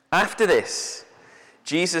After this,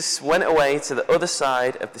 Jesus went away to the other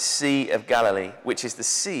side of the Sea of Galilee, which is the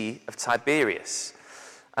Sea of Tiberias.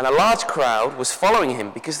 And a large crowd was following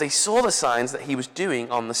him because they saw the signs that he was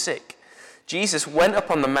doing on the sick. Jesus went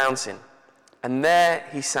up on the mountain, and there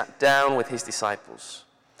he sat down with his disciples.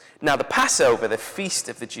 Now the Passover, the feast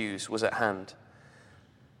of the Jews, was at hand.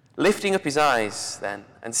 Lifting up his eyes then,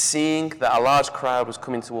 and seeing that a large crowd was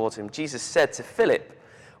coming towards him, Jesus said to Philip,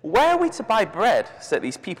 "Where are we to buy bread so that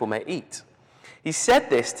these people may eat?" He said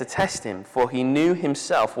this to test him, for he knew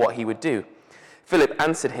himself what he would do. Philip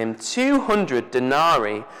answered him, 200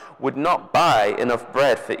 denarii would not buy enough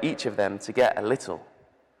bread for each of them to get a little.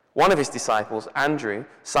 One of his disciples, Andrew,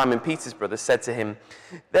 Simon Peter's brother, said to him,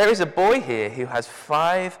 "There is a boy here who has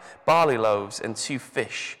 5 barley loaves and 2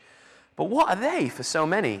 fish. But what are they for so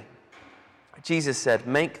many?" Jesus said,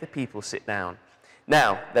 "Make the people sit down."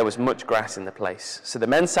 Now there was much grass in the place, so the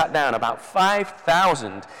men sat down, about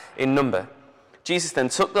 5,000 in number. Jesus then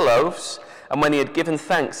took the loaves, and when he had given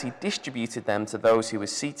thanks, he distributed them to those who were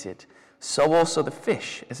seated. So also the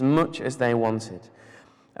fish, as much as they wanted.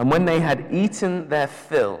 And when they had eaten their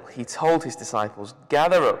fill, he told his disciples,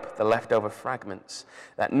 "Gather up the leftover fragments,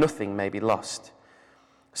 that nothing may be lost."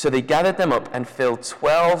 So they gathered them up and filled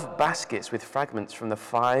 12 baskets with fragments from the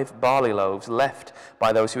 5 barley loaves left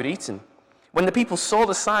by those who had eaten. When the people saw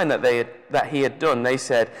the sign that he had done, they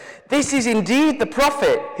said, "This is indeed the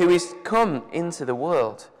prophet who is come into the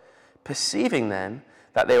world." Perceiving then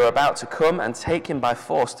that they were about to come and take him by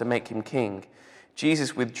force to make him king,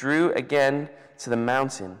 Jesus withdrew again to the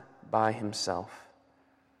mountain by himself.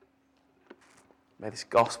 May this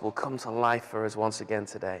gospel come to life for us once again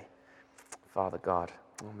today. Father God,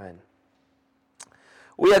 amen.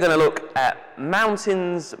 We are going to look at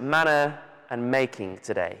mountains, manna, and making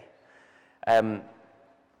today.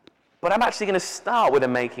 But I'm actually going to start with a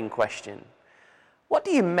making question. What do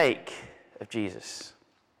you make of Jesus?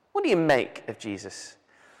 What do you make of Jesus?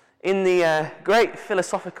 In the great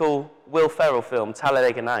philosophical Will Ferrell film,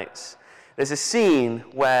 Talladega Nights, there's a scene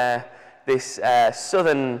where this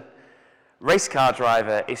southern race car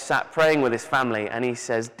driver is sat praying with his family, and he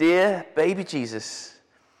says, "Dear baby Jesus,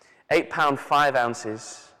 8 pound 5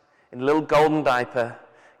 ounces, in a little golden diaper,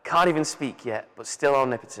 can't even speak yet, but still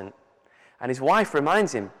omnipotent." And his wife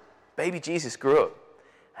reminds him, baby Jesus grew up.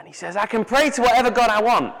 And he says, "I can pray to whatever God I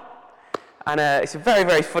want." And it's a very,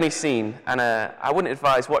 very funny scene. And I wouldn't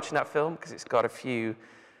advise watching that film because it's got a few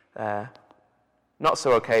not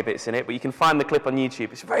so okay bits in it. But you can find the clip on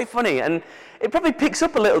YouTube. It's very funny. And it probably picks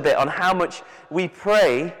up a little bit on how much we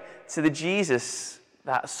pray to the Jesus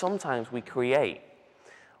that sometimes we create.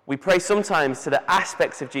 We pray sometimes to the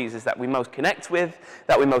aspects of Jesus that we most connect with,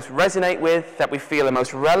 that we most resonate with, that we feel are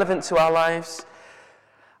most relevant to our lives.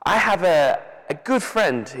 I have a good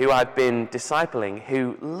friend who I've been discipling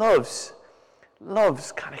who loves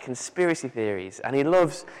kind of conspiracy theories. And he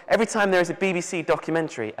loves, every time there is a BBC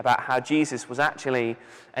documentary about how Jesus was actually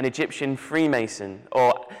an Egyptian Freemason,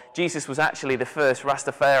 or Jesus was actually the first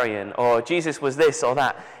Rastafarian, or Jesus was this or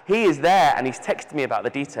that, he is there and he's texted me about the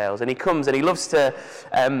details. And he comes and he loves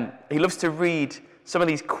to read some of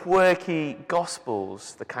these quirky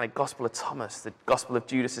gospels, the kind of Gospel of Thomas, the Gospel of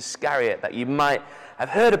Judas Iscariot that you might have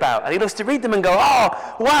heard about. And he loves to read them and go,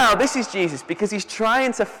 "Oh, wow, this is Jesus," because he's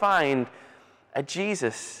trying to find a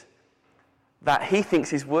Jesus that he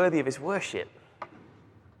thinks is worthy of his worship.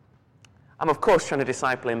 I'm, of course, trying to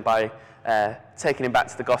disciple him by taking him back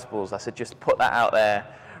to the Gospels. I said, just put that out there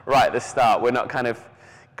right at the start. We're not kind of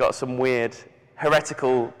got some weird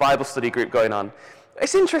heretical Bible study group going on.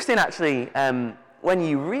 It's interesting, actually, when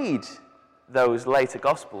you read those later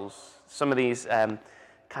Gospels, some of these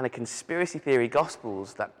kind of conspiracy theory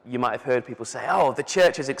Gospels that you might have heard people say, "Oh, the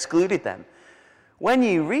church has excluded them." When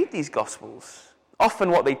you read these Gospels,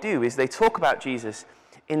 often what they do is they talk about Jesus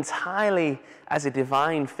entirely as a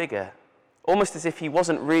divine figure, almost as if he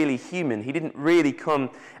wasn't really human. He didn't really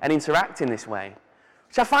come and interact in this way,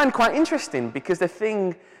 which I find quite interesting, because the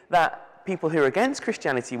thing that people who are against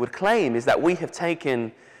Christianity would claim is that we have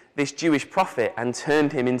taken this Jewish prophet and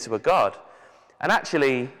turned him into a god. And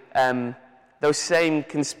actually, those same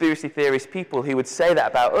conspiracy theorist people who would say that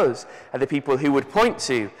about us are the people who would point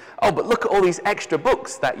to, "Oh, but look at all these extra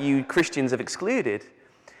books that you Christians have excluded."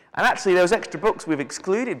 And actually, those extra books we've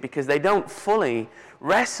excluded because they don't fully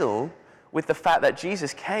wrestle with the fact that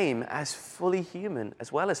Jesus came as fully human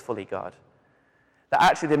as well as fully God. That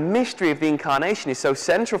actually the mystery of the incarnation is so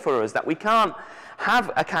central for us that we can't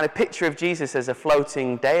have a kind of picture of Jesus as a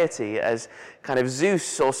floating deity, as kind of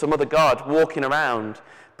Zeus or some other god walking around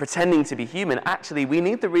pretending to be human. Actually, we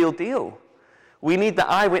need the real deal. We need the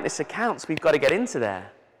eyewitness accounts. We've got to get into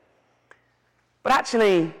there. But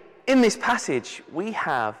actually, in this passage, we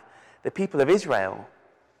have the people of Israel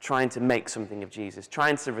trying to make something of Jesus,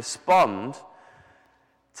 trying to respond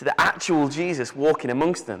to the actual Jesus walking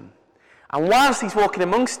amongst them. And whilst he's walking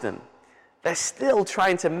amongst them, they're still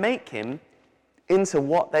trying to make him into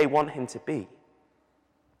what they want him to be.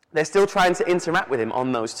 They're still trying to interact with him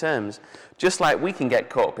on those terms, just like we can get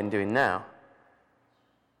caught up in doing now.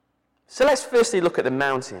 So let's firstly look at the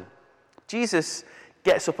mountain. Jesus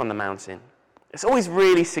gets up on the mountain. It's always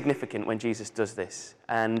really significant when Jesus does this.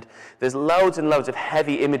 And there's loads and loads of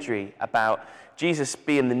heavy imagery about Jesus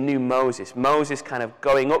being the new Moses. Moses kind of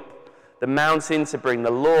going up the mountain to bring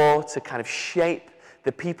the law, to kind of shape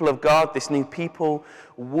the people of God, this new people,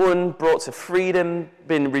 one brought to freedom,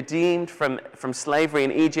 been redeemed from slavery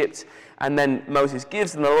in Egypt. And then Moses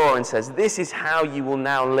gives them the law and says, this is how you will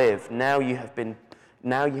now live. Now you have been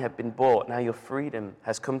bought. Now your freedom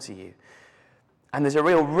has come to you. And there's a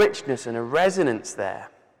real richness and a resonance there.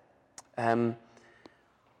 I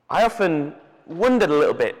often wondered a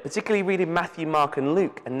little bit, particularly reading Matthew, Mark, and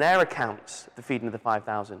Luke and their accounts of the feeding of the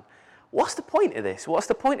 5,000. What's the point of this? What's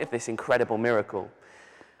the point of this incredible miracle?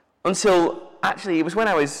 Until, actually, it was when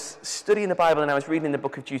I was studying the Bible and I was reading the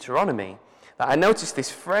book of Deuteronomy that I noticed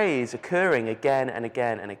this phrase occurring again and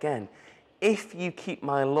again and again. If you keep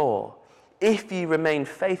my law, if you remain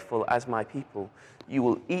faithful as my people, you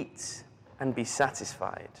will eat and be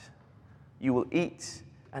satisfied. You will eat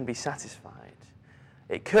and be satisfied.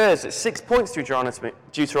 It occurs at 6 points through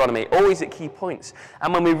Deuteronomy, always at key points.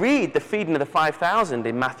 And when we read the feeding of the 5,000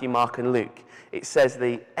 in Matthew, Mark, and Luke, it says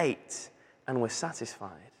they ate and were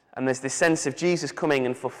satisfied. And there's this sense of Jesus coming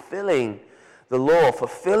and fulfilling the law,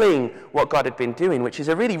 fulfilling what God had been doing, which is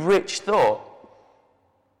a really rich thought.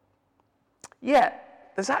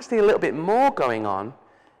 Yet, there's actually a little bit more going on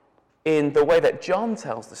in the way that John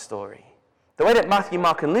tells the story. The way that Matthew,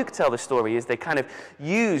 Mark, and Luke tell the story is they kind of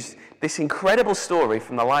use this incredible story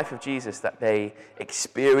from the life of Jesus that they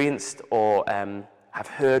experienced or have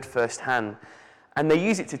heard firsthand, and they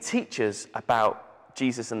use it to teach us about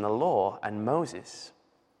Jesus and the law and Moses.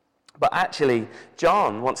 But actually,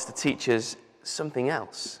 John wants to teach us something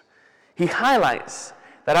else. He highlights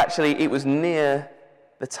that actually it was near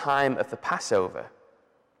the time of the Passover.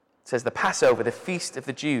 It says the Passover, the feast of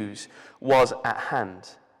the Jews, was at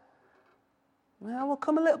hand. Well, we'll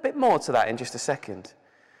come a little bit more to that in just a second.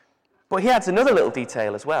 But he adds another little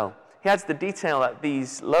detail as well. He adds the detail that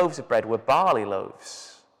these loaves of bread were barley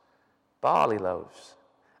loaves. Barley loaves.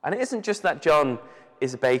 And it isn't just that John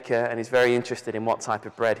is a baker and is very interested in what type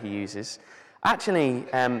of bread he uses. Actually,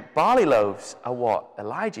 barley loaves are what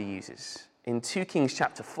Elijah uses. In 2 Kings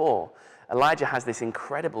chapter 4, Elijah has this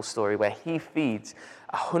incredible story where he feeds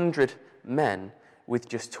 100 men with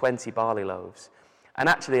just 20 barley loaves. And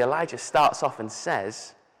actually, Elijah starts off and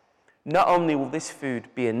says, not only will this food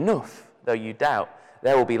be enough, though you doubt,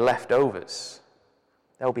 there will be leftovers.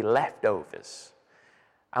 There will be leftovers.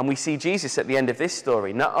 And we see Jesus at the end of this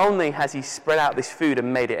story. Not only has he spread out this food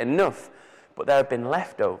and made it enough, but there have been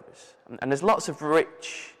leftovers. And there's lots of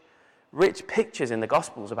rich pictures in the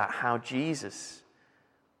Gospels about how Jesus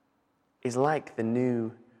is like the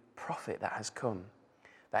new prophet that has come.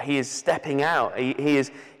 That he is stepping out. He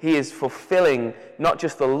is fulfilling not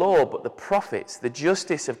just the law, but the prophets, the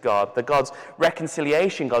justice of God, the God's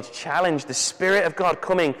reconciliation, God's challenge, the Spirit of God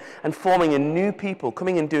coming and forming a new people,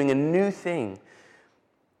 coming and doing a new thing.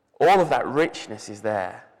 All of that richness is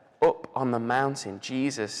there. Up on the mountain,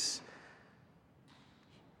 Jesus,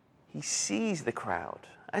 he sees the crowd.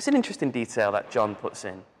 That's an interesting detail that John puts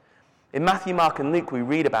in. In Matthew, Mark, and Luke, we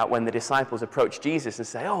read about when the disciples approach Jesus and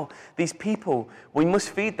say, oh, these people, we must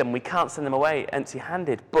feed them. We can't send them away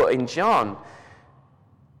empty-handed. But in John,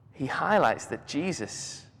 he highlights that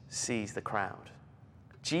Jesus sees the crowd.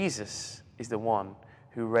 Jesus is the one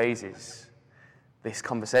who raises this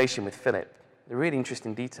conversation with Philip. A really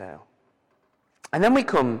interesting detail. And then we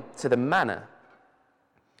come to the manna.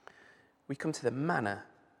 We come to the manna.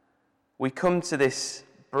 We come to this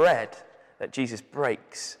bread that Jesus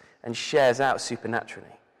breaks and shares out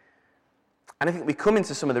supernaturally. And I think we come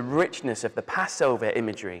into some of the richness of the Passover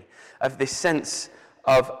imagery, of this sense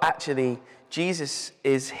of actually Jesus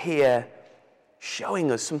is here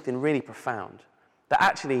showing us something really profound. That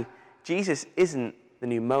actually Jesus isn't the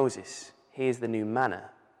new Moses, he is the new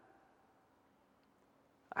manna.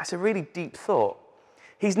 That's a really deep thought.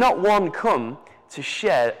 He's not one come to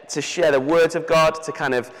share the words of God, to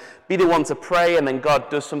kind of be the one to pray and then God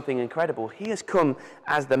does something incredible. He has come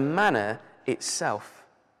as the manna itself.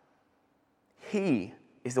 He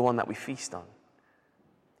is the one that we feast on.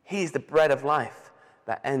 He is the bread of life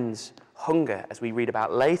that ends hunger, as we read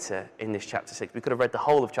about later in this chapter 6. We could have read the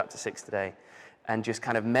whole of chapter 6 today. and just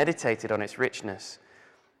kind of meditated on its richness.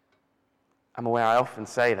 I'm aware I often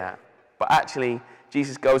say that, but actually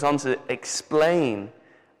Jesus goes on to explain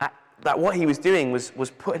that what he was doing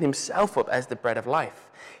was putting himself up as the bread of life.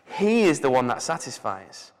 He is the one that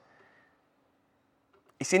satisfies.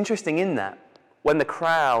 It's interesting in that when the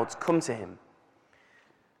crowds come to him,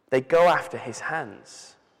 they go after his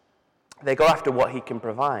hands. They go after what he can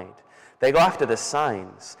provide. They go after the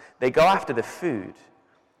signs. They go after the food.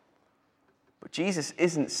 But Jesus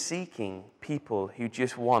isn't seeking people who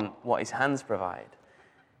just want what his hands provide.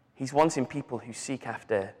 He's wanting people who seek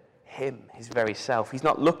after him, his very self. He's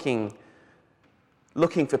not looking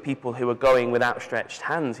for people who are going with outstretched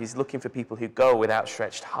hands. He's looking for people who go with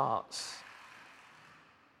outstretched hearts.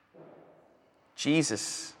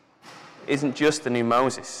 Jesus isn't just the new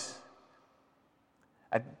Moses,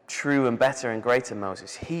 a true and better and greater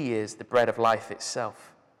Moses. He is the bread of life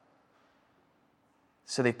itself.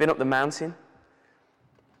 So they've been up the mountain.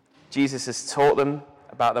 Jesus has taught them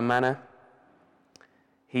about the manna.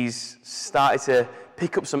 He's started to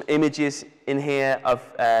pick up some images in here of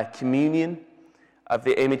communion, of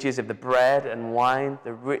the images of the bread and wine,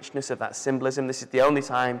 the richness of that symbolism. This is the only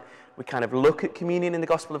time we kind of look at communion in the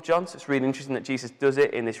Gospel of John, so it's really interesting that Jesus does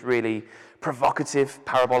it in this really provocative,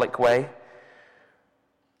 parabolic way.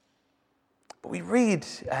 But we read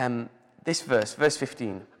this verse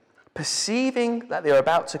 15. Perceiving that they are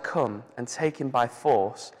about to come and take him by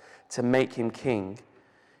force to make him king,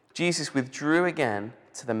 Jesus withdrew again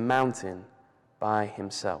to the mountain by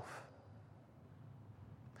himself.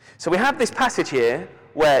 So we have this passage here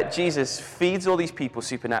where Jesus feeds all these people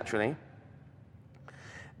supernaturally.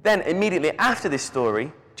 Then immediately after this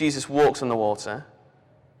story, Jesus walks on the water.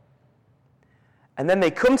 And then they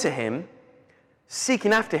come to him,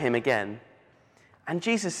 seeking after him again. And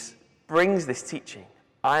Jesus brings this teaching.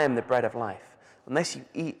 I am the bread of life. Unless you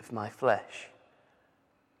eat of my flesh.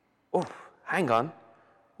 Oh, hang on.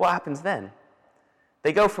 What happens then?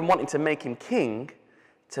 They go from wanting to make him king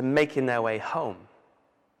to making their way home.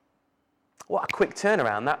 What a quick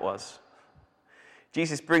turnaround that was.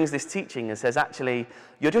 Jesus brings this teaching and says, actually,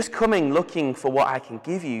 you're just coming looking for what I can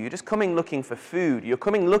give you. You're just coming looking for food. You're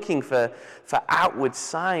coming looking for outward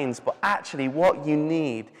signs. But actually what you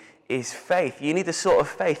need is faith. You need the sort of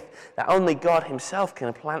faith that only God himself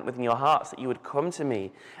can plant within your hearts, that you would come to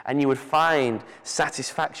me and you would find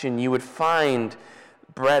satisfaction. You would find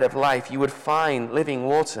bread of life. You would find living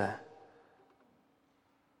water.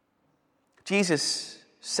 Jesus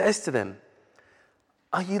says to them,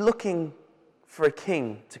 are you looking for a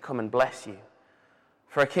king to come and bless you?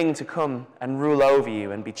 For a king to come and rule over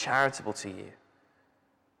you and be charitable to you?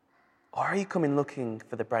 Or are you coming looking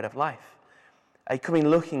for the bread of life? Are you coming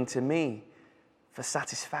looking to me for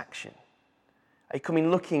satisfaction? Are you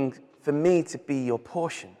coming looking for me to be your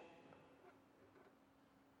portion?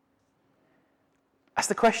 That's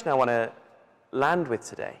the question I want to land with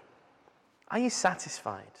today. Are you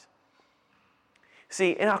satisfied?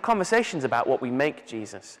 See, in our conversations about what we make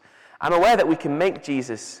Jesus, I'm aware that we can make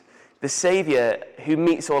Jesus the Savior who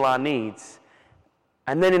meets all our needs.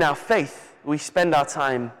 And then in our faith, we spend our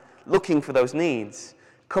time looking for those needs,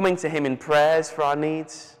 coming to him in prayers for our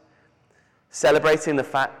needs, celebrating the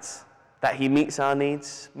fact that he meets our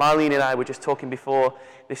needs. Marlene and I were just talking before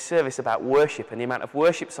this service about worship and the amount of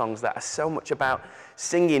worship songs that are so much about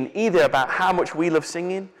singing, either about how much we love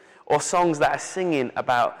singing, or songs that are singing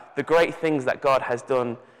about the great things that God has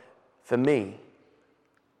done for me.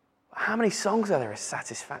 How many songs are there of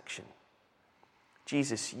satisfaction?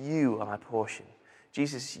 Jesus, you are my portion.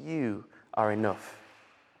 Jesus, you are enough.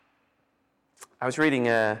 I was reading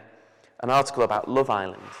an article about Love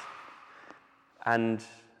Island, and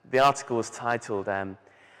the article was titled, I'm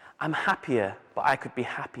happier, but I could be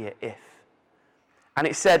happier if. And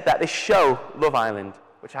it said that this show, Love Island,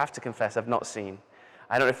 which I have to confess I've not seen.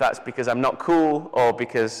 I don't know if that's because I'm not cool or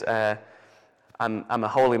because I'm a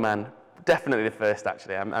holy man. Definitely the first,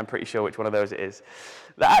 actually. I'm pretty sure which one of those it is.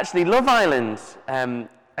 That actually Love Island,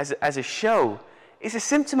 as a show, is a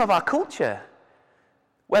symptom of our culture,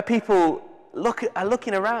 where people are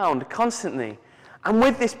looking around constantly. I'm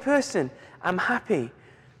with this person. I'm happy.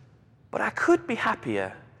 But I could be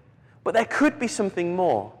happier. But there could be something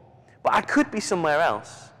more. But I could be somewhere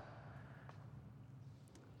else.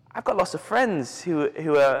 I've got lots of friends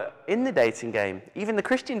who are in the dating game, even the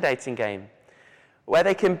Christian dating game, where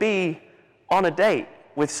they can be on a date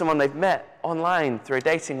with someone they've met online through a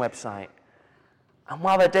dating website. And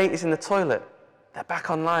while their date is in the toilet, they're back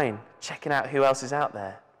online, checking out who else is out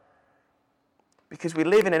there. Because we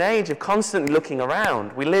live in an age of constantly looking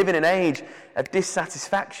around. We live in an age of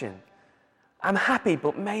dissatisfaction. I'm happy,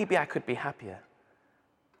 but maybe I could be happier.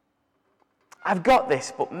 I've got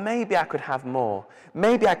this, but maybe I could have more.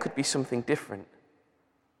 Maybe I could be something different.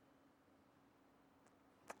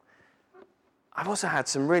 I've also had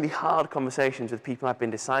some really hard conversations with people I've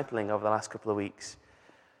been discipling over the last couple of weeks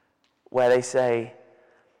where they say,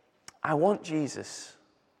 I want Jesus,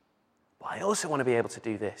 but I also want to be able to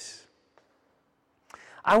do this.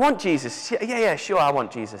 I want Jesus. Yeah, sure, I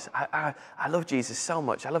want Jesus. I love Jesus so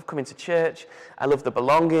much. I love coming to church. I love the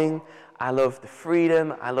belonging. I love the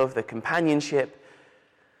freedom. I love the companionship.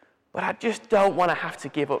 But I just don't want to have to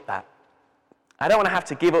give up that. I don't want to have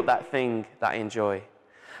to give up that thing that I enjoy.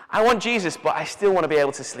 I want Jesus, but I still want to be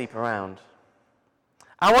able to sleep around.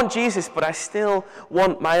 I want Jesus, but I still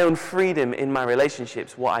want my own freedom in my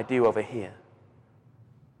relationships, what I do over here.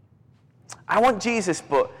 I want Jesus,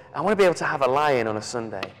 but I want to be able to have a lie-in on a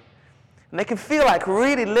Sunday. And they can feel like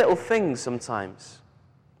really little things sometimes.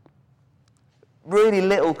 Really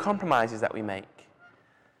little compromises that we make.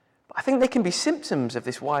 But I think they can be symptoms of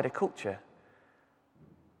this wider culture.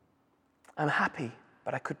 I'm happy,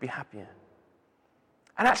 but I could be happier.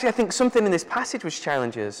 And actually, I think something in this passage which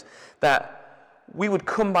challenges that we would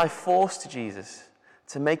come by force to Jesus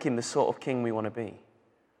to make him the sort of king we want to be.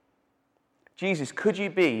 Jesus, could you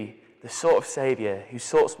be the sort of Saviour who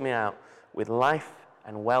sorts me out with life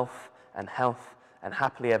and wealth and health and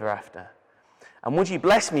happily ever after? And would you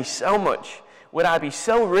bless me so much? Would I be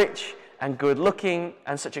so rich and good looking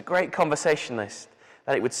and such a great conversationalist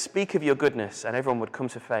that it would speak of your goodness and everyone would come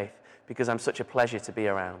to faith because I'm such a pleasure to be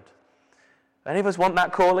around? Any of us want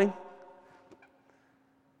that calling?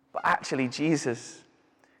 But actually, Jesus,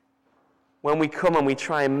 when we come and we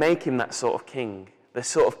try and make him that sort of king, the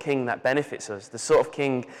sort of king that benefits us, the sort of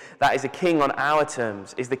king that is a king on our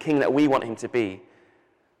terms, is the king that we want him to be,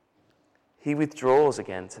 he withdraws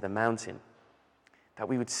again to the mountain, that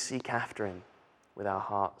we would seek after him with our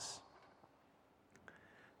hearts.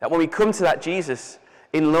 That when we come to that Jesus,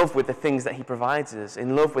 in love with the things that he provides us,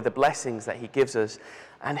 in love with the blessings that he gives us,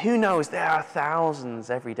 and who knows, there are thousands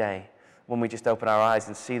every day when we just open our eyes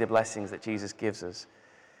and see the blessings that Jesus gives us.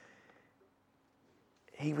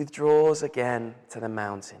 He withdraws again to the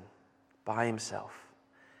mountain by himself,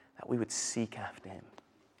 that we would seek after him.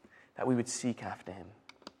 That we would seek after him.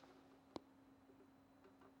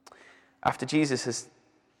 After Jesus has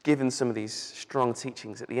given some of these strong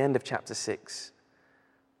teachings, at the end of chapter 6,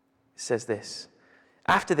 it says this: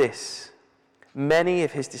 after this, many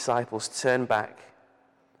of his disciples turned back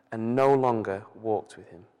and no longer walked with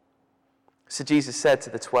him. So Jesus said to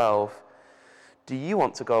the 12, do you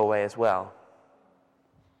want to go away as well?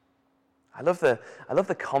 I love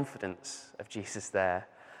the confidence of Jesus there.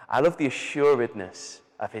 I love the assuredness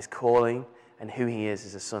of his calling and who he is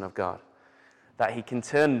as a son of God. That he can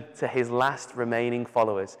turn to his last remaining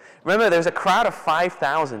followers. Remember, there was a crowd of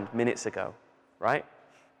 5,000 minutes ago, right?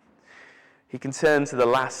 He can turn to the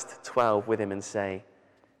last 12 with him and say,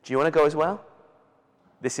 do you want to go as well?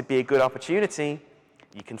 This would be a good opportunity.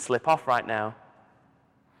 You can slip off right now.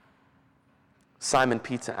 Simon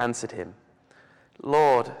Peter answered him,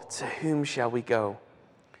 Lord, to whom shall we go?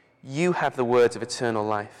 You have the words of eternal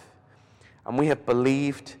life, and we have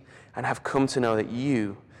believed and have come to know that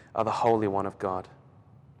you are the Holy One of God.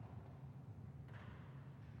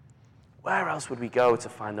 Where else would we go to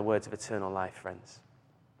find the words of eternal life, friends?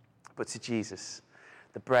 But to Jesus,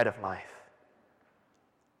 the bread of life.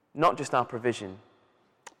 Not just our provision,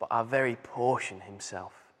 but our very portion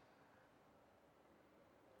himself.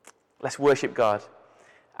 Let's worship God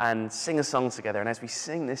and sing a song together. And as we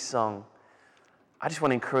sing this song, I just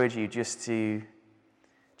want to encourage you just to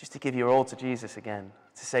give your all to Jesus again.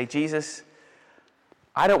 To say, Jesus,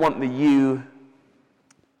 I don't want the you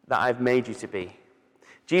that I've made you to be.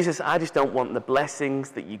 Jesus, I just don't want the blessings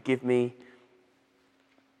that you give me.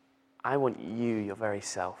 I want you, your very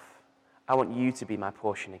self. I want you to be my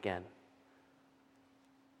portion again.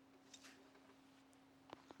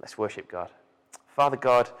 Let's worship God. Father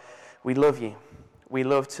God, we love you. We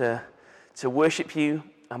love to worship you,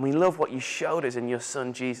 and we love what you showed us in your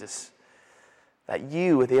Son, Jesus. That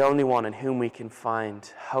you are the only one in whom we can find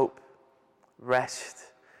hope, rest,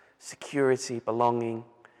 security, belonging.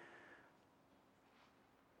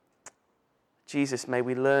 Jesus, may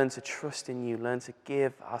we learn to trust in you, learn to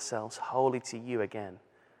give ourselves wholly to you again.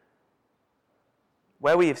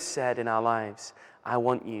 Where we have said in our lives, I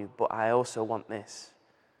want you, but I also want this.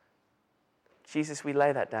 Jesus, we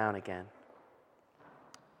lay that down again.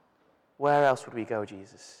 Where else would we go,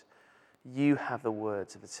 Jesus? You have the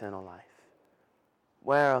words of eternal life.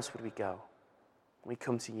 Where else would we go? We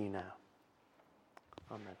come to you now.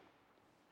 Amen.